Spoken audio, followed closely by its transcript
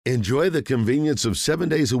Enjoy the convenience of 7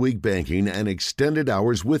 days a week banking and extended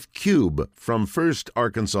hours with Cube from First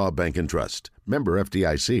Arkansas Bank and Trust. Member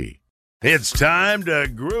FDIC. It's time to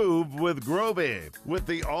groove with Grovey. With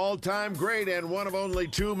the all-time great and one of only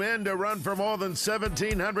two men to run for more than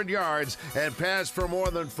 1,700 yards and pass for more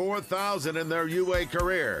than 4,000 in their UA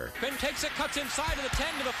career. Quinn takes it, cuts inside to the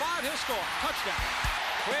 10 to the 5. He'll score. Touchdown.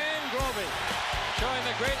 Quinn Grovey showing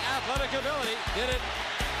the great athletic ability. Did it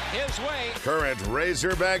his way. Current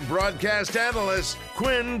Razorback broadcast analyst,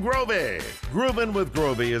 Quinn Grovey. Groovin' with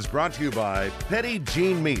Grovey is brought to you by Petit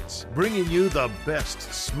Jean Meats, bringing you the best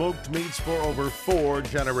smoked meats for over 4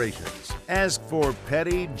 generations. Ask for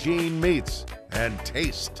Petit Jean Meats and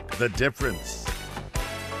taste the difference.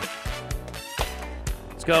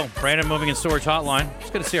 Let's go. Brandon Moving and Storage Hotline. It's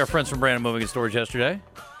good to see our friends from Brandon Moving and Storage yesterday.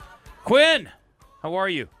 Quinn, how are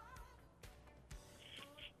you?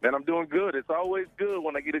 Man, I'm doing good. It's always good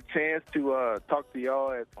when I get a chance to talk to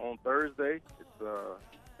y'all on Thursday.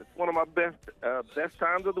 It's one of my best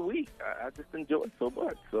times of the week. I just enjoy it so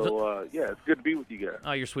much. So, yeah, it's good to be with you guys.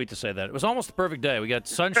 Oh, you're sweet to say that. It was almost the perfect day. We got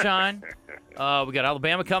sunshine. We got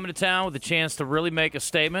Alabama coming to town with a chance to really make a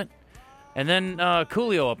statement. And then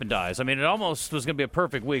Coolio up and dies. I mean, it almost was going to be a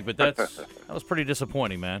perfect week, but that was pretty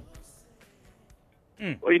disappointing, man.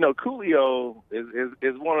 Well, Coolio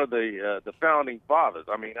is one of the founding fathers.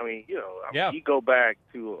 I mean, you go back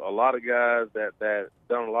to a lot of guys that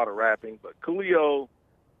done a lot of rapping, but Coolio,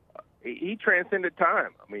 he transcended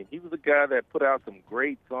time. I mean, he was a guy that put out some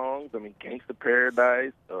great songs. I mean, Gangsta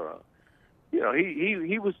Paradise.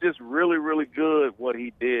 He was just really, really good what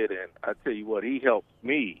he did, and I tell you what, he helped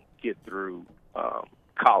me get through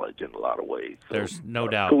college in a lot of ways. So, there's no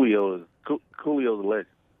doubt. Coolio's a legend.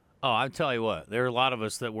 Oh, I'll tell you what. There are a lot of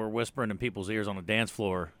us that were whispering in people's ears on the dance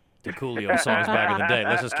floor to Coolio songs back in the day.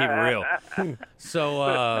 Let's just keep it real.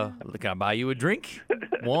 So, can I buy you a drink?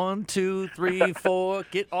 1, 2, 3, 4.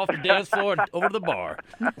 Get off the dance floor and over to the bar.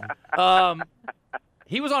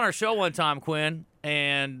 He was on our show one time, Quinn,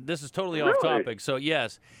 and this is totally off topic. So,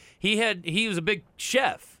 yes, he was a big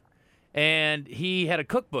chef, and he had a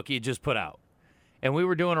cookbook he had just put out. And we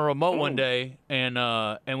were doing a remote one day, and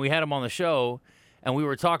we had him on the show. And we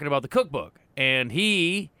were talking about the cookbook. And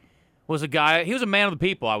he was a man of the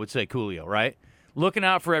people, I would say, Coolio, right? Looking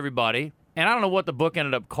out for everybody. And I don't know what the book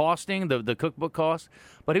ended up costing, the cookbook cost,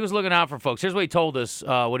 but he was looking out for folks. Here's what he told us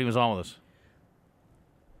when he was on with us.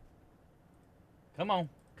 Come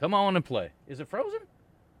on and play. Is it frozen?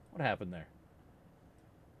 What happened there?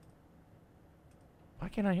 Why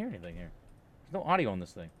can't I hear anything here? There's no audio on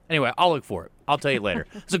this thing. Anyway, I'll look for it. I'll tell you later.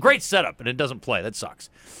 It's a great setup, and it doesn't play. That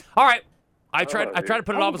sucks. All right. I tried to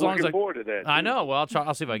put it off as long as I. Forward to that, I know. Well,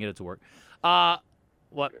 I'll see if I can get it to work.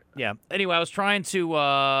 What? Yeah. Anyway, I was trying to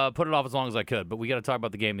put it off as long as I could, but we got to talk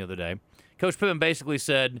about the game the other day. Coach Pittman basically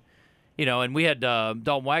said, and we had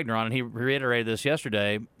Dalton Wagner on, and he reiterated this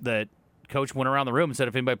yesterday that Coach went around the room and said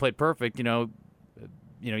if anybody played perfect, you don't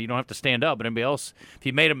have to stand up, but anybody else, if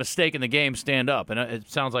you made a mistake in the game, stand up. And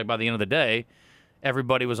it sounds like by the end of the day,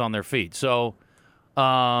 everybody was on their feet. So.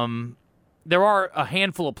 There are a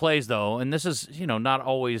handful of plays, though, and this is, not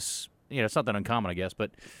always, it's not that uncommon, I guess, but,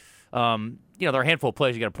 there are a handful of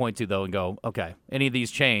plays you got to point to, though, and go, okay, any of these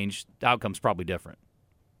change, the outcome's probably different.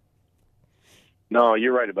 No,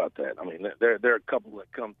 you're right about that. I mean, there are a couple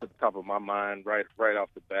that come to the top of my mind right off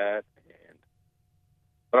the bat.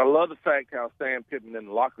 But I love the fact how Sam Pittman in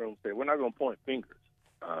the locker room said, we're not going to point fingers.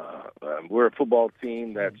 We're a football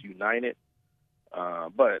team that's united.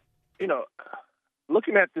 But,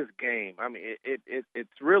 looking at this game, I mean,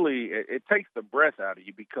 it's really it takes the breath out of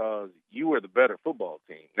you because you were the better football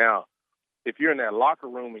team. Now, if you're in that locker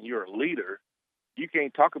room and you're a leader, you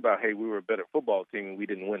can't talk about, hey, we were a better football team and we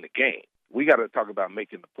didn't win the game. We got to talk about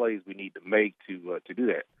making the plays we need to make to do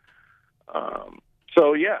that.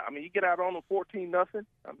 So yeah, I mean, you get out on them 14-0.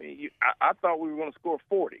 I mean, I thought we were going to score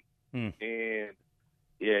 40, and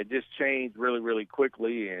yeah, it just changed really, really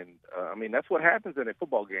quickly. And I mean, that's what happens in a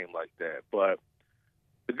football game like that. But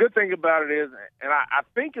the good thing about it is, and I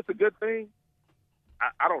think it's a good thing.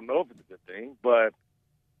 I don't know if it's a good thing, but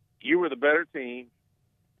you were the better team.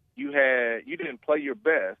 You didn't play your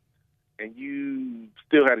best, and you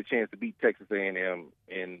still had a chance to beat Texas A&M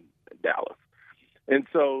in Dallas. And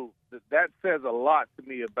so that says a lot to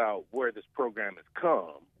me about where this program has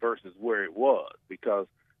come versus where it was, because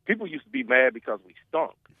people used to be mad because we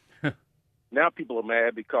stunk. Now people are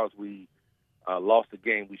mad because we lost a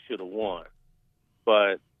game we should have won.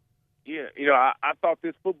 But, yeah, I thought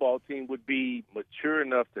this football team would be mature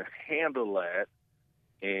enough to handle that,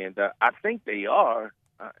 and I think they are.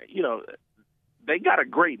 they got a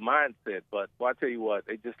great mindset, but I tell you what,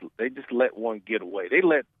 they just let one get away. They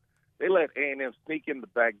let A&M sneak in the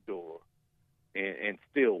back door and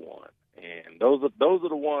steal one. And those are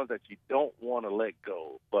the ones that you don't want to let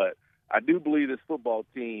go. But I do believe this football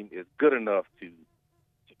team is good enough to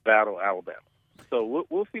battle Alabama. So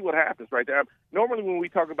we'll see what happens right there. Normally when we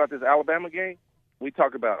talk about this Alabama game, we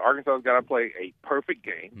talk about Arkansas's got to play a perfect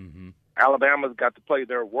game. Mm-hmm. Alabama's got to play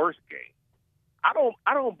their worst game.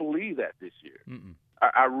 I don't believe that this year.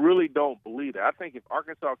 I really don't believe that. I think if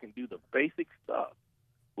Arkansas can do the basic stuff,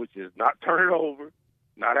 which is not turn it over,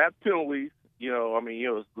 not have penalties, or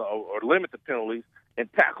limit the penalties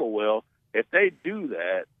and tackle well, if they do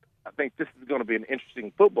that, I think this is going to be an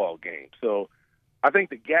interesting football game. So I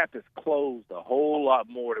think the gap is closed a whole lot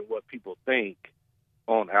more than what people think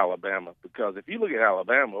on Alabama, because if you look at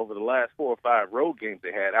Alabama over the last 4 or 5 road games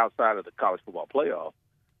they had outside of the college football playoff,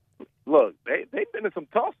 look, they've been in some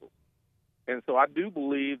tussles. And so I do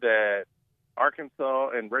believe that Arkansas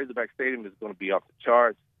and Razorback Stadium is going to be off the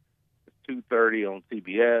charts. It's 2:30 on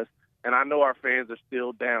CBS. And I know our fans are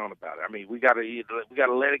still down about it. I mean, we got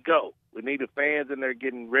to let it go. We need the fans in there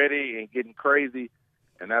getting ready and getting crazy,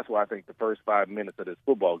 and that's why I think the first 5 minutes of this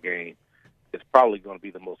football game is probably going to be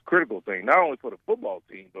the most critical thing, not only for the football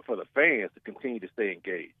team, but for the fans to continue to stay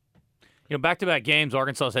engaged. Back-to-back games,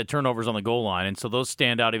 Arkansas's had turnovers on the goal line, and so those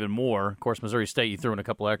stand out even more. Of course, Missouri State, you threw in a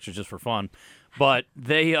couple extras just for fun. But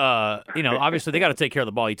they, obviously they got to take care of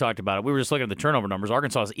the ball. You talked about it. We were just looking at the turnover numbers.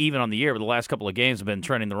 Arkansas is even on the year, but the last couple of games have been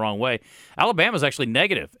trending the wrong way. Alabama's actually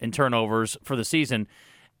negative in turnovers for the season.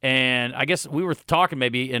 And I guess we were talking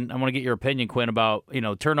maybe, and I want to get your opinion, Quinn, about,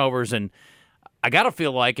 turnovers. And I got to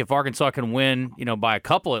feel like if Arkansas can win, by a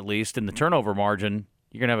couple at least in the turnover margin,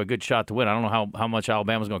 you're going to have a good shot to win. I don't know how much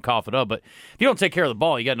Alabama's going to cough it up, but if you don't take care of the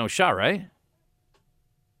ball, you got no shot, right?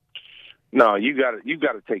 No, you got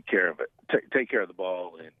to take care of it. Take care of the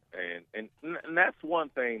ball, and that's one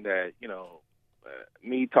thing that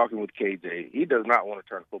me talking with KJ, he does not want to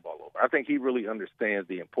turn the football over. I think he really understands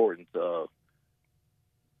the importance of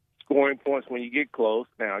scoring points when you get close.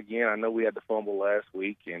 Now, again, I know we had the fumble last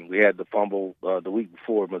week, and we had the fumble the week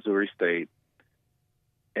before Missouri State.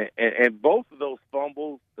 And both of those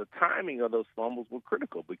fumbles, the timing of those fumbles were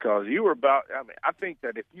critical because you were I think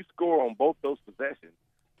that if you score on both those possessions,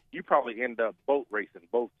 you probably end up boat racing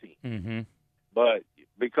both teams. Mm-hmm. But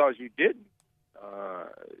because you didn't,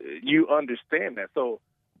 you understand that. So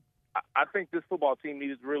I think this football team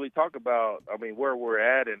needs to really talk about, where we're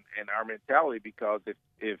at and our mentality, because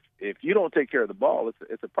if you don't take care of the ball,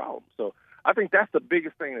 it's a problem. So I think that's the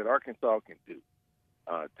biggest thing that Arkansas can do.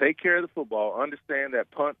 Take care of the football. Understand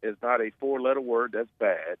that punt is not a 4-letter word. That's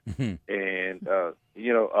bad. Mm-hmm. And,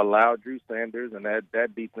 allow Drew Sanders and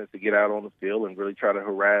that defense to get out on the field and really try to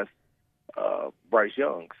harass Bryce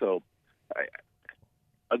Young. So,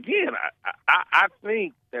 I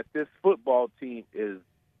think that this football team is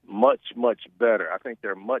much, much better. I think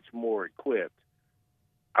they're much more equipped.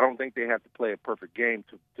 I don't think they have to play a perfect game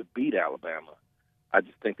to beat Alabama. I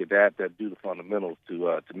just think that they have to do the fundamentals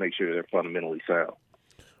to make sure they're fundamentally sound.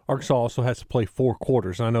 Arkansas also has to play 4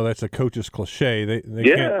 quarters. I know that's a coach's cliche. They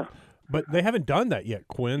can't, but they haven't done that yet,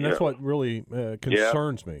 Quinn. That's what really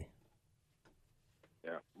concerns me.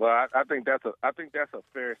 Yeah, well, I think that's a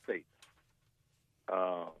fair statement.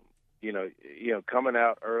 Coming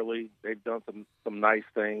out early, they've done some nice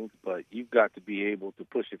things, but you've got to be able to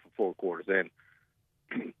push it for 4 quarters.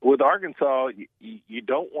 And with Arkansas, you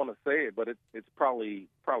don't want to say it, but it's probably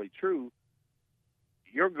true.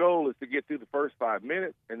 Your goal is to get through the first 5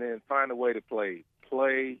 minutes and then find a way to play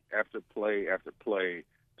after play after play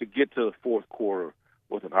to get to the fourth quarter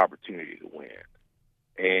with an opportunity to win.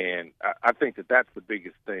 And I think that that's the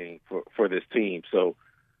biggest thing for this team. So,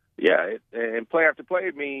 and play after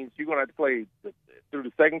play means you're going to have to play through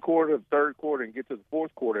the second quarter, the third quarter, and get to the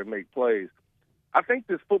fourth quarter and make plays. I think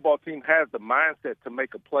this football team has the mindset to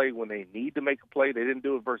make a play when they need to make a play. They didn't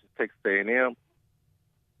do it versus Texas A&M.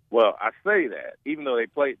 Well, I say that, even though they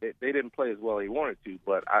didn't play as well as they wanted to,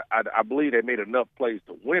 but I believe they made enough plays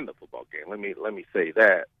to win the football game. Let me say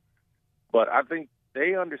that. But I think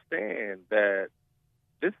they understand that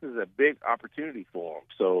this is a big opportunity for them.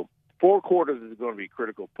 So 4 quarters is going to be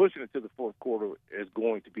critical. Pushing it to the fourth quarter is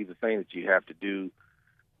going to be the thing that you have to do.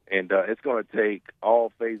 And it's going to take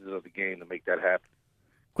all phases of the game to make that happen.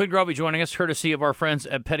 Quinn Grovey joining us, courtesy of our friends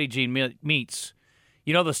at Petit Meats.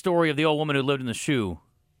 You know the story of the old woman who lived in the shoe,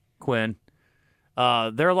 Quinn. There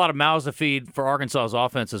are a lot of mouths to feed for Arkansas's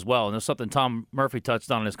offense as well, and there's something Tom Murphy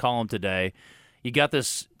touched on in his column today. You got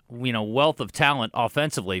this wealth of talent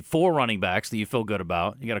offensively. 4 running backs that you feel good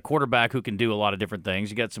about. You got a quarterback who can do a lot of different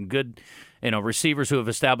things. You got some good, receivers who have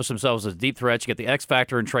established themselves as deep threats. You got the X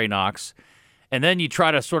factor in Trey Knox. And then you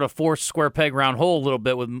try to sort of force square peg round hole a little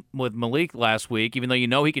bit with Malik last week, even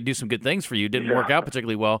though he could do some good things for you. Didn't work out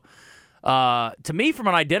particularly well. To me, from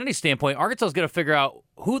an identity standpoint, Arkansas is going to figure out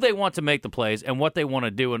who they want to make the plays and what they want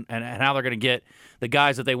to do and how they're going to get the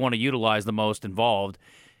guys that they want to utilize the most involved.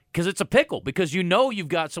 Because it's a pickle, because you've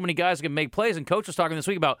got so many guys that can make plays, and Coach was talking this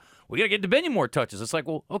week about, we got to get DeBinion more touches. It's like,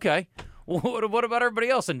 well, okay. Well, what about everybody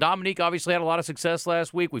else? And Dominique obviously had a lot of success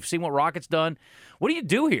last week. We've seen what Rocket's done. What do you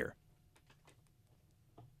do here?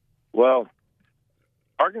 Well,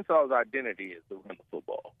 Arkansas's identity is to run the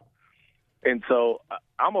football. And so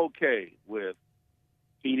I'm okay with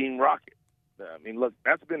feeding Rocket. I mean, look,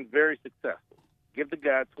 that's been very successful. Give the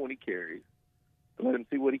guy 20 carries and let him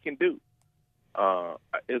see what he can do.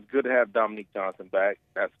 It's good to have Dominique Johnson back.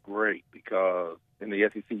 That's great, because in the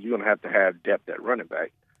SEC, you're going to have depth at running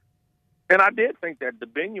back. And I did think that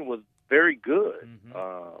DeBinion was very good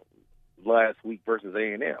last week versus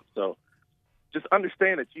A&M. So just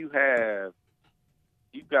understand that you've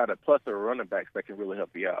got a plethora of running backs that can really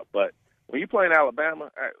help you out. But when you play in Alabama,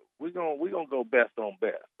 we're gonna go best on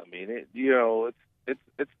best. I mean, we're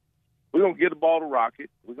gonna give the ball to Rocket.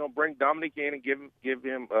 We're gonna bring Dominic in and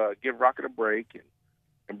give Rocket a break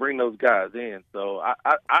and bring those guys in. So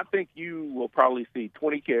I think you will probably see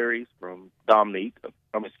 20 carries from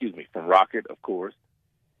from Rocket, of course.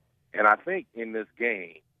 And I think in this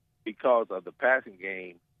game, because of the passing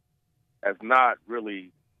game, has not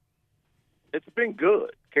really. It's been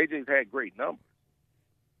good. KJ's had great numbers,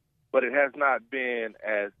 but it has not been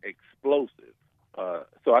as explosive.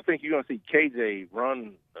 So I think you're going to see KJ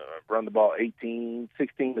run the ball 16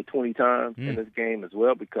 to 20 times in this game as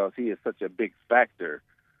well, because he is such a big factor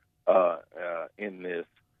in this.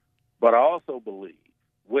 But I also believe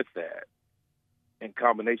with that, in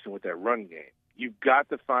combination with that run game, you've got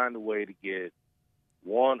to find a way to get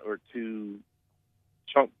 1 or 2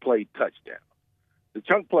 chunk play touchdowns. The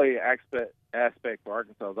chunk play aspect for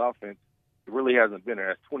Arkansas's offense really hasn't been there.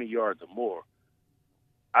 That's 20 yards or more.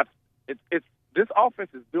 This offense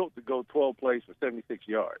is built to go 12 plays for 76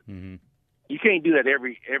 yards. Mm-hmm. You can't do that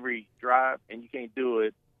every drive, and you can't do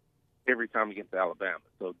it every time you get to Alabama.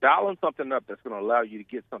 So dialing something up that's going to allow you to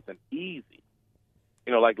get something easy.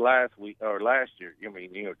 Like last week or last year.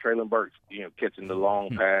 Traylon Burks, catching the long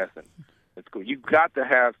pass, and it's cool. You've got to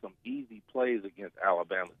have some easy plays against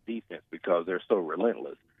Alabama's defense because they're so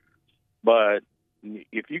relentless. But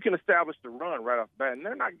if you can establish the run right off the bat, and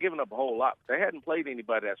they're not giving up a whole lot. They hadn't played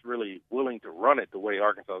anybody that's really willing to run it the way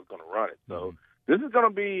Arkansas is going to run it. So this is going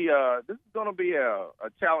to be a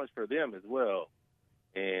challenge for them as well.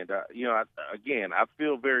 And I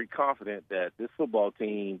feel very confident that this football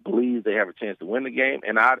team believes they have a chance to win the game.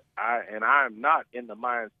 And I'm not in the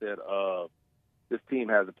mindset of this team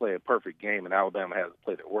has to play a perfect game and Alabama has to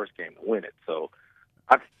play their worst game to win it. So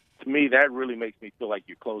to me, that really makes me feel like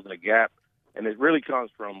you're closing a gap. And it really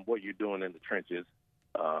comes from what you're doing in the trenches,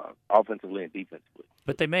 offensively and defensively.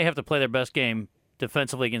 But they may have to play their best game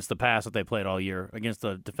defensively against the pass that they played all year against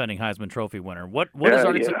the defending Heisman Trophy winner. What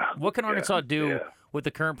can Arkansas do with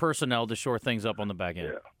the current personnel to shore things up on the back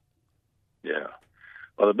end? Yeah.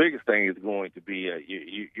 Well, the biggest thing is going to be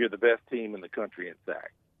you're the best team in the country in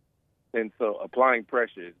sacks, and so applying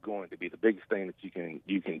pressure is going to be the biggest thing that you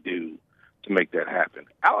can do to make that happen.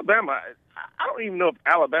 Alabama, I don't even know if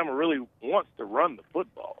Alabama really wants to run the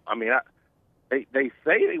football. I mean, they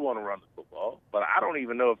say they want to run the football, but I don't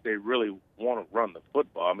even know if they really want to run the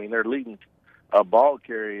football. I mean, their leading ball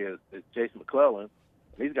carrier is Jason McClellan.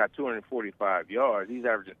 He's got 245 yards. He's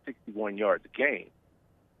averaging 61 yards a game.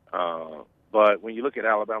 But when you look at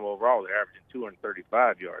Alabama overall, they're averaging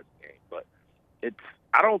 235 yards a game. But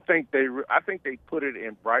I think they put it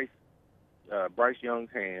in Bryce Young's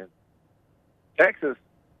hands. Texas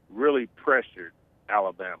really pressured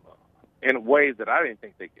Alabama in ways that I didn't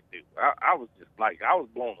think they could do. I was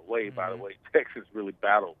blown away by the way Texas really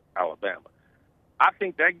battled Alabama. I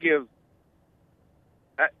think that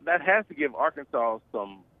has to give Arkansas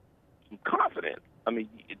some confidence. I mean,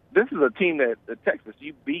 this is a team that Texas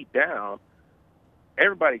you beat down.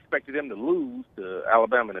 Everybody expected them to lose to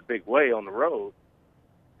Alabama in a big way on the road,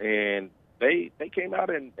 and they came out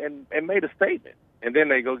and made a statement. And then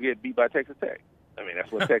they go get beat by Texas Tech. I mean,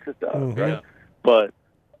 that's what Texas does, right? Yeah. But,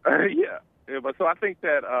 But so I think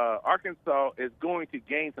that Arkansas is going to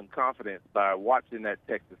gain some confidence by watching that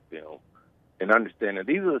Texas film and understanding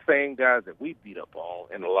these are the same guys that we beat up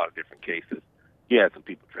on in a lot of different cases. You had some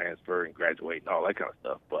people transfer and graduate and all that kind of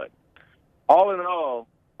stuff. But all in all,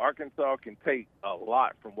 Arkansas can take a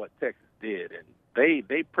lot from what Texas did, and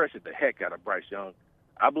they pressured the heck out of Bryce Young.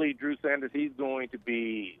 I believe Drew Sanders, he's going to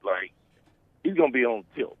be on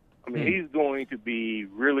tilt. I mean, he's going to be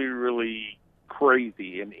really, really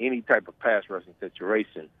crazy in any type of pass rushing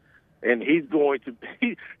situation, and he's going to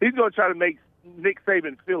try to make Nick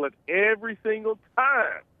Saban feel it every single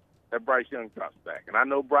time that Bryce Young drops back. And I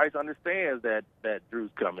know Bryce understands that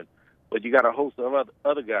Drew's coming, but you got a host of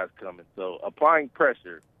other guys coming. So applying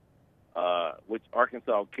pressure, which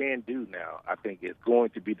Arkansas can do now, I think is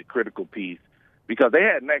going to be the critical piece, because they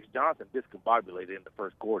had Max Johnson discombobulated in the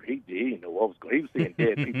first quarter. He didn't know what was going on. He was seeing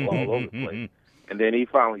dead people all over the place. And then he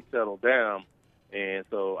finally settled down. And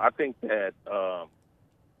so I think that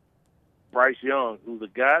Bryce Young, who's a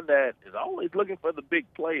guy that is always looking for the big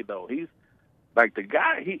play, though. He's like the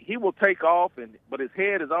guy, he will take off, but his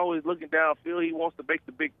head is always looking downfield. He wants to make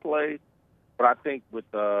the big play. But I think with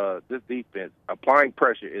this defense, applying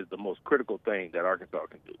pressure is the most critical thing that Arkansas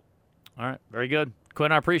can do. All right, very good.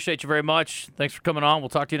 Quinn, I appreciate you very much. Thanks for coming on. We'll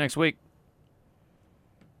talk to you next week.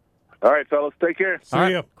 All right, fellas, take care.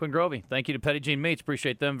 See ya. Quinn Grovey, thank you to Petit Jean Meats.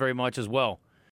 Appreciate them very much as well.